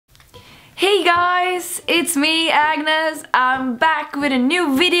Hey guys, it's me, Agnes. I'm back with a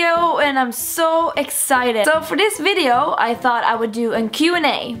new video and I'm so excited. So for this video, I thought I would do a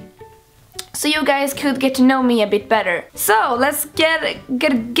Q&A. So you guys could get to know me a bit better. So let's get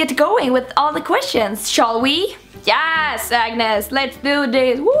going with all the questions, shall we? Yes, Agnes, let's do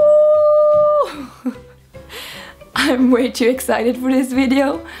this. Woo! I'm way too excited for this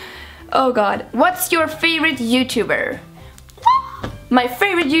video. Oh god. What's your favorite YouTuber? My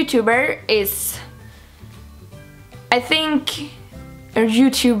favorite YouTuber is, I think,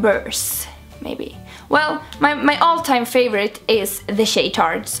 YouTubers, maybe. Well, my all-time favorite is the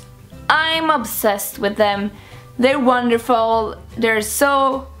Shaytards. I'm obsessed with them. They're wonderful, they're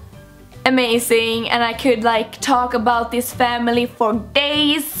so amazing, and I could like talk about this family for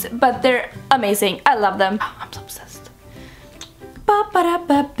days, but they're amazing. I love them. Oh, I'm so obsessed.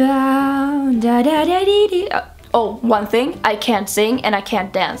 Oh, one thing, I can't sing and I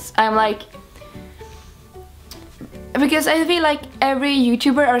can't dance. I'm like, because I feel like every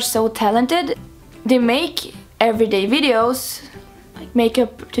YouTuber are so talented. They make everyday videos, like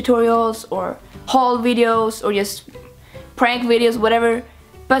makeup tutorials or haul videos or just prank videos, whatever.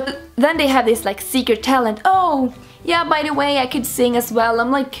 But then they have this like secret talent. Oh, yeah, by the way, I could sing as well.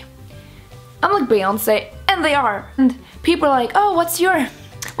 I'm like Beyonce, and they are. And people are like, oh, what's your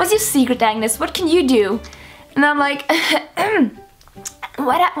secret, Agnes? What can you do? And I'm like,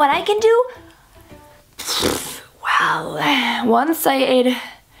 what I can do? Well, once I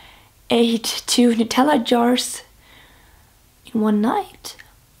ate 2 Nutella jars in one night.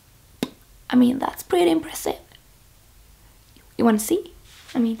 I mean, that's pretty impressive. You want to see?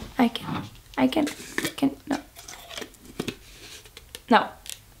 I mean, I can, no.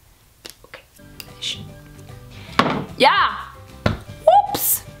 Okay. Yeah!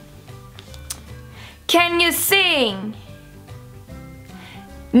 Whoops! Can you sing?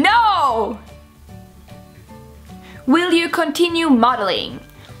 No! Will you continue modeling?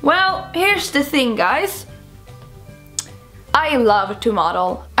 Well, here's the thing, guys. I love to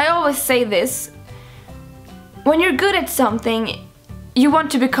model. I always say this. When you're good at something, you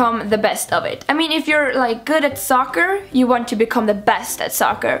want to become the best of it. I mean, if you're like good at soccer, you want to become the best at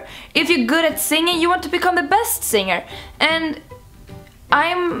soccer. If you're good at singing, you want to become the best singer. And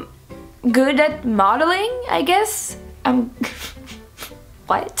I'm good at modeling, I guess.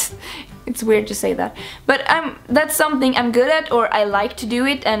 What? It's weird to say that. But that's something I'm good at, or I like to do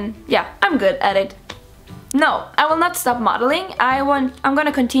it, and yeah, I'm good at it. No, I will not stop modeling. I'm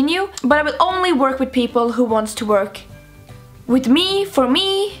gonna continue, but I will only work with people who wants to work with me, for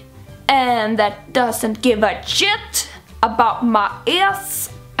me, and that doesn't give a shit about my ass,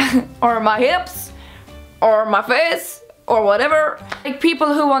 or my hips, or my face, or whatever. Like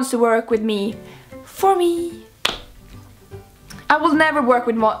people who wants to work with me for me. I will never work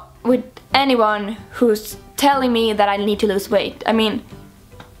with anyone who's telling me that I need to lose weight. I mean,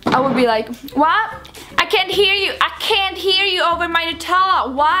 I would be like, what? I can't hear you. I can't hear you over my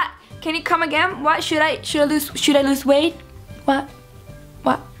Nutella. What? Can you come again? What? Should I lose weight? What?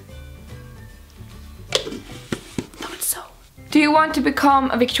 Thought so. Do you want to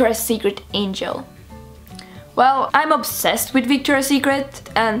become a Victoria's Secret angel? Well, I'm obsessed with Victoria's Secret,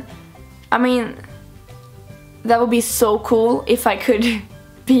 and I mean, that would be so cool if I could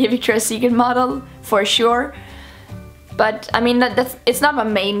be a Victoria's Secret model, for sure. But I mean, it's not my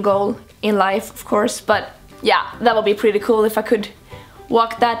main goal in life, of course, but yeah, that would be pretty cool if I could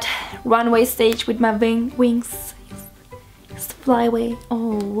walk that runway stage with my wings. Just fly away.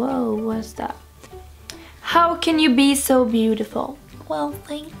 Oh, whoa, what's that? How can you be so beautiful? Well,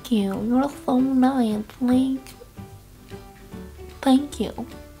 thank you. You're so nice. Thank you.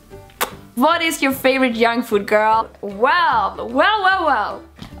 What is your favorite junk food, girl? Well.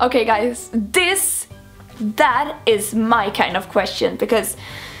 Okay, guys, that is my kind of question, because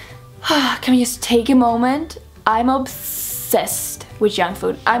can we just take a moment? I'm obsessed with junk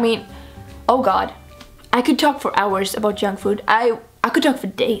food. I mean, oh god, I could talk for hours about junk food. I could talk for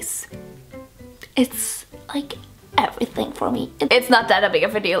days. It's like everything for me. It's not that big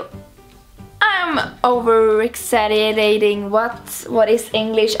of a deal. I'm over-exaggerating. What is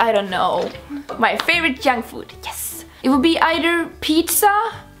English? I don't know. My favorite junk food, yes. It would be either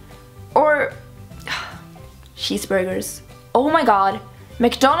pizza or cheeseburgers. Oh my god.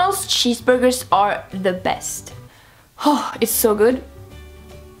 McDonald's cheeseburgers are the best. Oh, it's so good.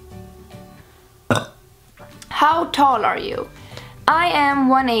 How tall are you? I am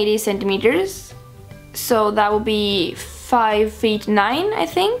 180 centimeters. So that would be 5'9", I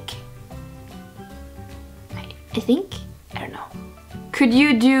think. I don't know. Could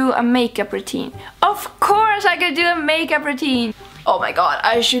you do a makeup routine? Of course I could do a makeup routine. Oh my god,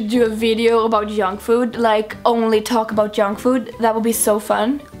 I should do a video about junk food, like only talk about junk food. That would be so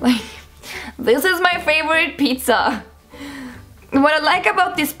fun. Like, this is my favorite pizza. What I like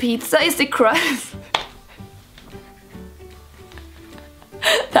about this pizza is the crust.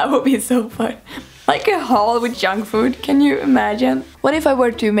 That would be so fun. Like a haul with junk food, can you imagine? What if I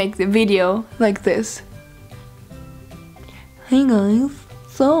were to make the video like this? Hey guys,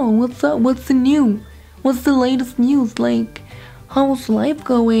 so what's up? What's the new? What's the latest news? Like, how's life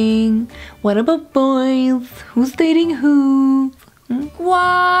going? What about boys? Who's dating who?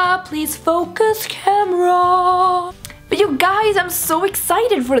 Wow, please focus camera. But you guys, I'm so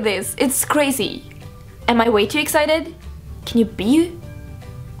excited for this. It's crazy. Am I way too excited? Can you be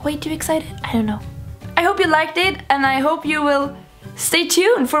way too excited? I don't know. I hope you liked it and I hope you will stay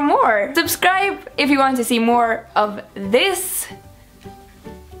tuned for more. Subscribe if you want to see more of this.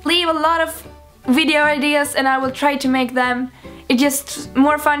 Leave a lot of video ideas and I will try to make them. It's just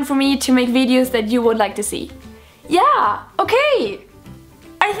more fun for me to make videos that you would like to see. Yeah, okay.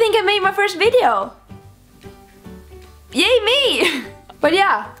 I think I made my first video. Yay me! But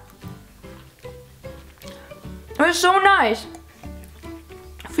yeah. It was so nice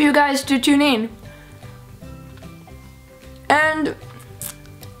for you guys to tune in. And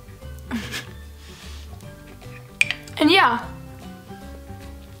yeah.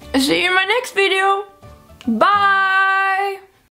 See you in my next video. Bye!